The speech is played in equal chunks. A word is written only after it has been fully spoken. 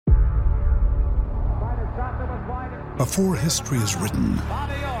Before history is written,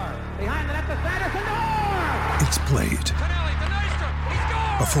 it's played.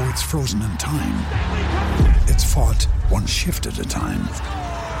 Before it's frozen in time, it's fought one shift at a time.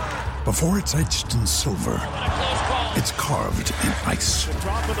 Before it's etched in silver, it's carved in ice.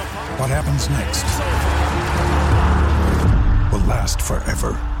 What happens next will last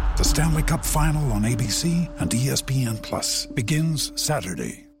forever. The Stanley Cup Final on ABC and ESPN Plus begins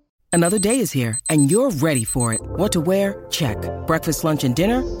Saturday. Another day is here, and you're ready for it. What to wear? Check. Breakfast, lunch, and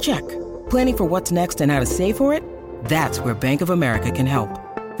dinner? Check. Planning for what's next and how to save for it? That's where Bank of America can help.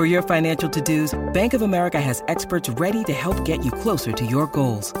 For your financial to-dos, Bank of America has experts ready to help get you closer to your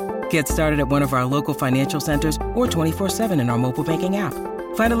goals. Get started at one of our local financial centers or 24/7 in our mobile banking app.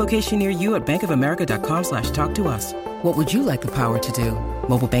 Find a location near you at bankofamerica.com/talktous. What would you like the power to do?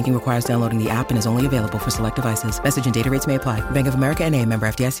 Mobile banking requires downloading the app and is only available for select devices. Message and data rates may apply. Bank of America N.A., member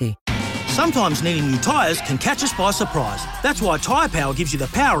FDIC. Sometimes needing new tyres can catch us by surprise. That's why Tyre Power gives you the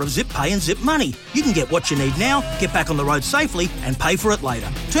power of Zip Pay and Zip Money. You can get what you need now, get back on the road safely and pay for it later.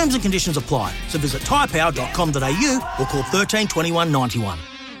 Terms and conditions apply. So visit tyrepower.com.au or call 13 21 91.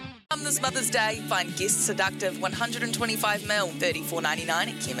 On this Mother's Day, find Guest Seductive 125ml, $34.99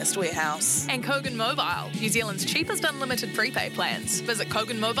 at Chemist Warehouse. And Kogan Mobile, New Zealand's cheapest unlimited prepaid plans. Visit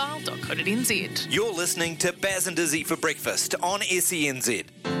koganmobile.co.nz. You're listening to Baz and Dizzy for breakfast on SENZ.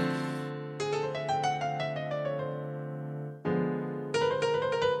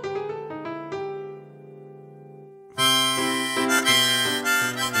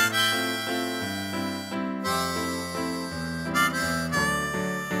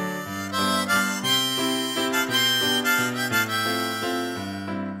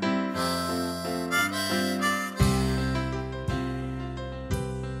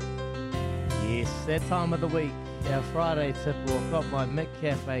 That time of the week, our Friday tipple. I've got my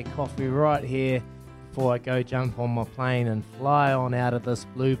McCafe coffee right here before I go jump on my plane and fly on out of this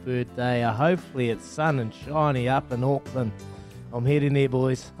Bluebird day. Hopefully it's sun and shiny up in Auckland. I'm heading there,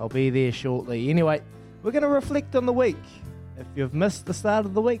 boys. I'll be there shortly. Anyway, we're going to reflect on the week. If you've missed the start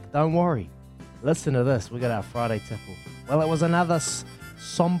of the week, don't worry. Listen to this. We got our Friday tipple. Well, it was another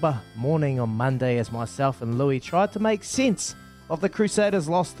somber morning on Monday as myself and Louis tried to make sense of the Crusaders'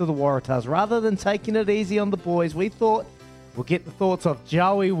 loss to the Waratahs. Rather than taking it easy on the boys, we thought we'll get the thoughts of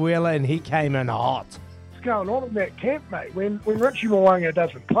Joey Wheeler, and he came in hot. What's going on in that camp, mate? When Richie Mo'unga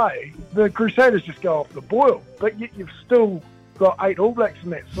doesn't play, the Crusaders just go off the boil. But yet you've still got 8 All Blacks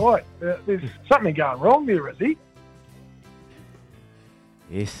in that side. There's something going wrong there, is he?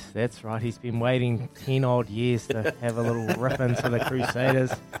 Yes, that's right. He's been waiting 10 odd years to have a little rip into the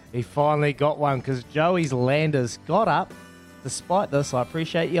Crusaders. He finally got one because Joey's Landers got up. Despite this, I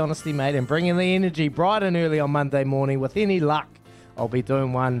appreciate your honesty, mate, and bringing the energy bright and early on Monday morning. With any luck, I'll be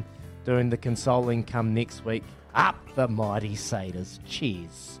doing the consoling come next week. Up the mighty Satyrs.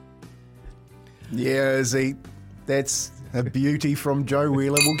 Cheers. Yeah, Izzy, that's a beauty from Joe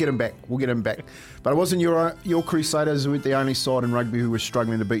Wheeler. We'll get him back. But it wasn't your Crusaders who were the only side in rugby who were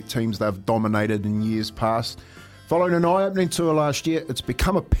struggling to beat teams they've dominated in years past. Following an eye-opening tour last year, it's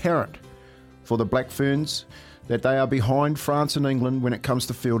become apparent for the Black Ferns that they are behind France and England when it comes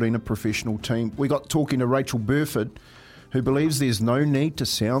to fielding a professional team. We got talking to Rachel Burford, who believes there's no need to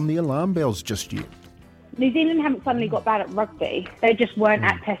sound the alarm bells just yet. New Zealand haven't suddenly got bad at rugby. They just weren't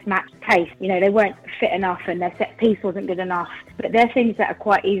at test match pace. You know, they weren't fit enough and their set piece wasn't good enough. But they're things that are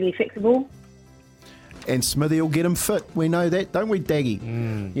quite easily fixable. And Smithy will get him fit. We know that, don't we,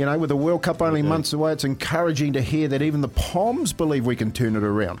 Daggy? You know, with the World Cup only months away, it's encouraging to hear that even the Poms believe we can turn it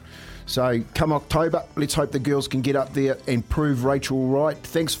around. So come October, let's hope the girls can get up there and prove Rachel right.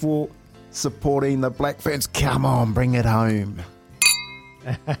 Thanks for supporting the Black Ferns. Come on, bring it home.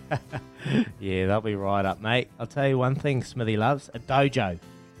 Yeah, they'll be right up, mate. I'll tell you one thing Smithy loves, a dojo.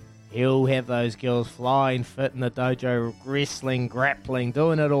 He'll have those girls flying fit in the dojo, wrestling, grappling,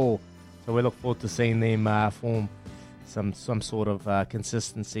 doing it all. So we look forward to seeing them form some sort of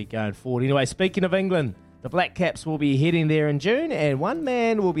consistency going forward. Anyway, speaking of England, the Black Caps will be heading there in June, and one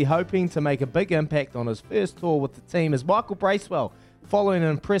man will be hoping to make a big impact on his first tour with the team is Michael Bracewell. Following an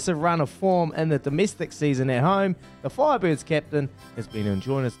impressive run of form in the domestic season at home, the Firebirds captain has been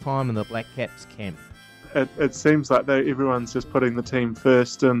enjoying his time in the Black Caps camp. It seems like everyone's just putting the team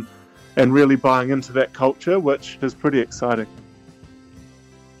first and really buying into that culture, which is pretty exciting.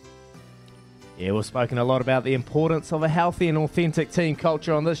 Yeah, we've spoken a lot about the importance of a healthy and authentic team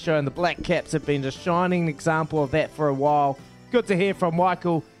culture on this show, and the Black Caps have been a shining example of that for a while. Good to hear from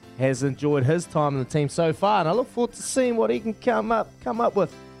Michael. Has enjoyed his time in the team so far, and I look forward to seeing what he can come up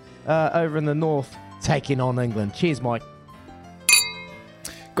with over in the north, taking on England. Cheers, Mike.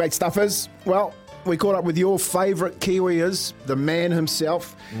 Great stuff, Iz. Well, we caught up with your favourite Kiwi is, the man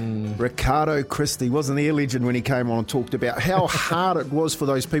himself, Ricardo Christie. Wasn't he a legend when he came on and talked about how hard it was for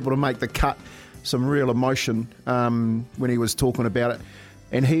those people to make the cut? Some real emotion when he was talking about it.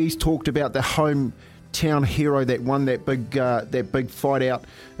 And he's talked about the hometown hero that won that big fight out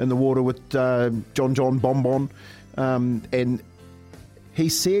in the water with John Bonbon. And he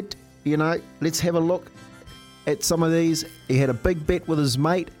said, let's have a look at some of these. He had a big bet with his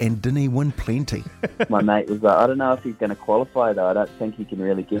mate, and didn't he win plenty? My mate was like, I don't know if he's going to qualify, though. I don't think he can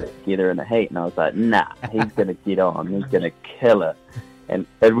really get it together in the heat. And I was like, nah, he's going to get on. He's going to kill it. And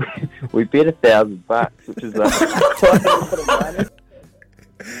we bet $1,000, which is quite a lot of money.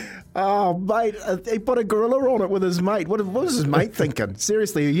 Oh, mate, he put a gorilla on it with his mate. What was his mate thinking?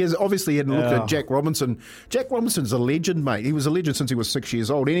 Seriously, he obviously hadn't looked at Jack Robinson. Jack Robinson's a legend, mate. He was a legend since he was 6 years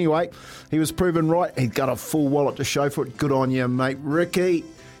old. Anyway, he was proven right. He'd got a full wallet to show for it. Good on you, mate. Ricky,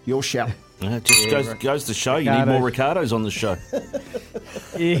 your shout. It just goes to show you need more Ricardos on the show.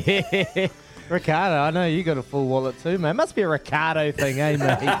 Yeah. Ricardo, I know you got a full wallet too, man. Must be a Ricardo thing, eh,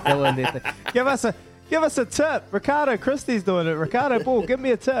 mate? Doing that. Give us a tip. Ricardo Christie's doing it. Ricardo Ball, give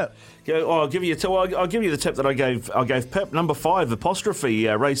me a tip. I'll give you a tip. I'll give you the tip that I gave Pip. Number 5 apostrophe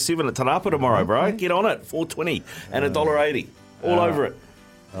race 7 at Te Rapa tomorrow, bro. Get on it. $4.20 and $1.80. All over it.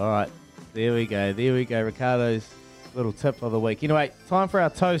 All right, there we go. Ricardo's little tip of the week. Anyway, time for our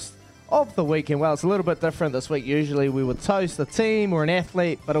toast of the weekend. Well, it's a little bit different this week. Usually we would toast a team or an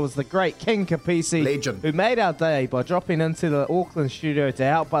athlete, but it was the great King Kapisi, legend, who made our day by dropping into the Auckland studio to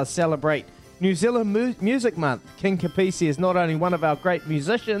help us celebrate New Zealand Music Month. King Kapisi is not only one of our great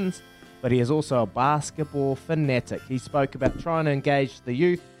musicians, but he is also a basketball fanatic. He spoke about trying to engage the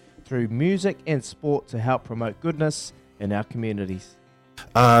youth through music and sport to help promote goodness in our communities.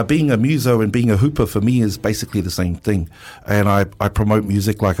 Being a muso and being a hooper for me is basically the same thing. And I promote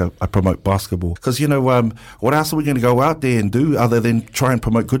music like I promote basketball. Because, what else are we going to go out there and do other than try and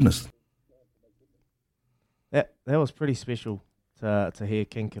promote goodness? That was pretty special to hear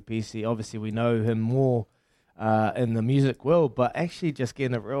King Kapisi. Obviously, we know him more in the music world, but actually just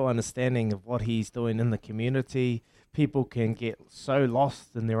getting a real understanding of what he's doing in the community. People can get so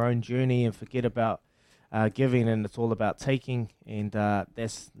lost in their own journey and forget about giving, and it's all about taking, and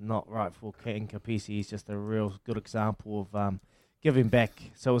that's not right for King Kapisi. He's just a real good example of giving back.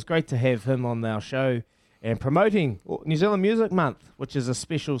 So it was great to have him on our show and promoting New Zealand Music Month, which is a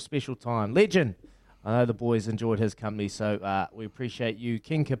special, special time. Legend. I know the boys enjoyed his company, so we appreciate you,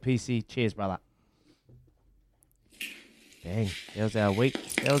 King Kapisi. Cheers, brother. Dang, that was our week.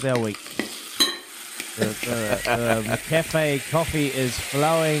 The cafe coffee is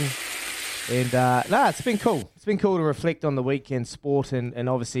flowing. And it's been cool. It's been cool to reflect on the weekend sport and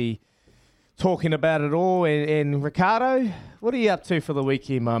obviously talking about it all. And Ricardo, what are you up to for the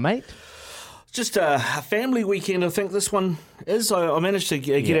weekend, my mate? Just a family weekend, I think this one is. I managed to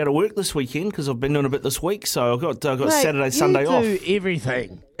get out of work this weekend because I've been doing a bit this week. So I've got mate, Saturday, Sunday off. You do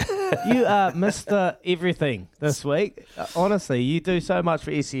everything. You are Mr. Everything this week. Honestly, you do so much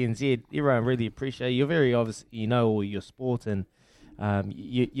for SENZ. Everyone really appreciate you. You're very obvious. You know all your sport and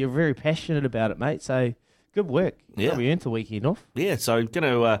you're very passionate about it, mate. So good work. Yeah. We earned the weekend off. Yeah, so going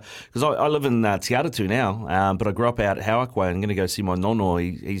to, because I live in Te Aratu now, but I grew up out at Hauakwa and I'm going to go see my nono.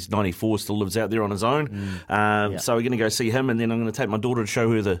 He's 94, still lives out there on his own. So we're going to go see him, and then I'm going to take my daughter to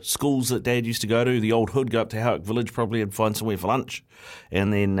show her the schools that Dad used to go to, the old hood, go up to Howick Village probably and find somewhere for lunch.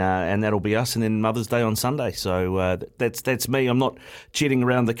 And then and that'll be us, and then Mother's Day on Sunday. So that's me. I'm not jetting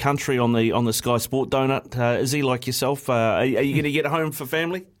around the country on the Sky Sport donut. Is he like yourself? Are you going to get home for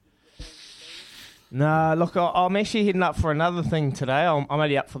family? No, look, I'm actually heading up for another thing today. I'm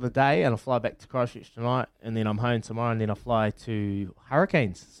only up for the day, and I'll fly back to Christchurch tonight, and then I'm home tomorrow, and then I fly to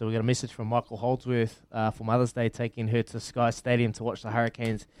Hurricanes. So we got a message from Michael Holdsworth for Mother's Day, taking her to Sky Stadium to watch the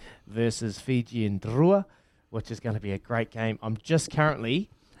Hurricanes versus Fiji and Drua, which is going to be a great game. I'm just currently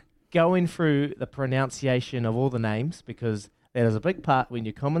going through the pronunciation of all the names, because that is a big part when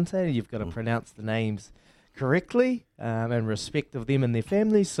you commentate. You've got to pronounce the names correctly in respect of them and their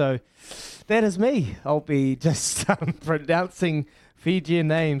families. So that is me. I'll be just pronouncing Fijian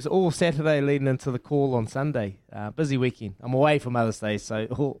names all Saturday leading into the call on Sunday. Busy weekend. I'm away for Mother's Day,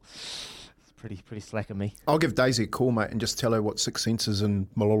 so it's pretty slack of me. I'll give Daisy a call, mate, and just tell her what Six Senses in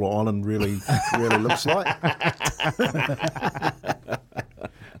Malolo Island really looks like.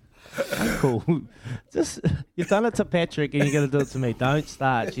 Cool. Just you've done it to Patrick, and you're going to do it to me. Don't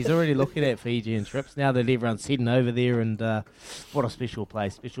start. She's already looking at Fijian trips now that everyone's heading over there, and what a special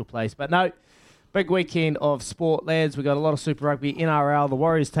place. But no, big weekend of sport, lads. We got a lot of Super Rugby, NRL. The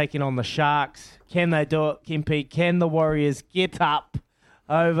Warriors taking on the Sharks. Can they do it, Kempe? Can the Warriors get up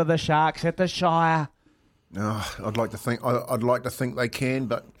over the Sharks at the Shire. Oh, I'd like to think they can,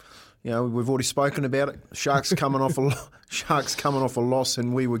 but we've already spoken about it. Sharks coming off a loss,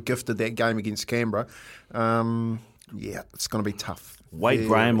 and we were gifted that game against Canberra. It's going to be tough. Wade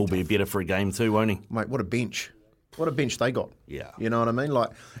Graham will be better for a game too, won't he? Mate, what a bench. What a bench they got. Yeah. You know what I mean?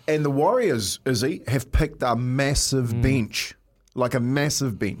 And the Warriors, Izzy, have picked a massive bench. Like a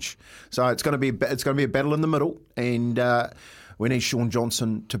massive bench. So it's going to be a battle in the middle, and we need Sean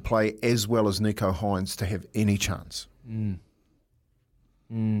Johnson to play as well as Nico Hines to have any chance. Yeah,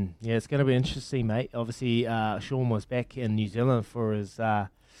 it's going to be interesting, mate. Obviously, Sean was back in New Zealand for his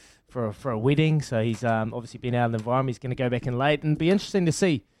for a wedding, so he's obviously been out of the environment. He's going to go back in late, and it'll be interesting to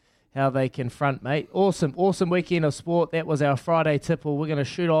see how they confront, mate. Awesome weekend of sport. That was our Friday tipple. We're going to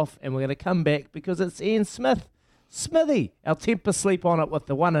shoot off, and we're going to come back because it's Ian Smith. Smithy, our temper sleep on it with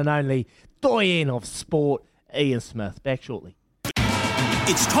the one and only doyen of sport, Ian Smith. Back shortly.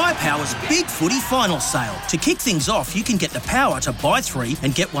 It's Tyre Power's Big Footy Final Sale. To kick things off, you can get the power to buy 3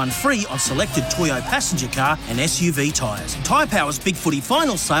 and get 1 free on selected Toyo passenger car and SUV tyres. Tyre Power's Big Footy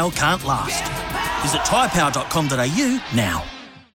Final Sale can't last. Visit tyrepower.com.au now.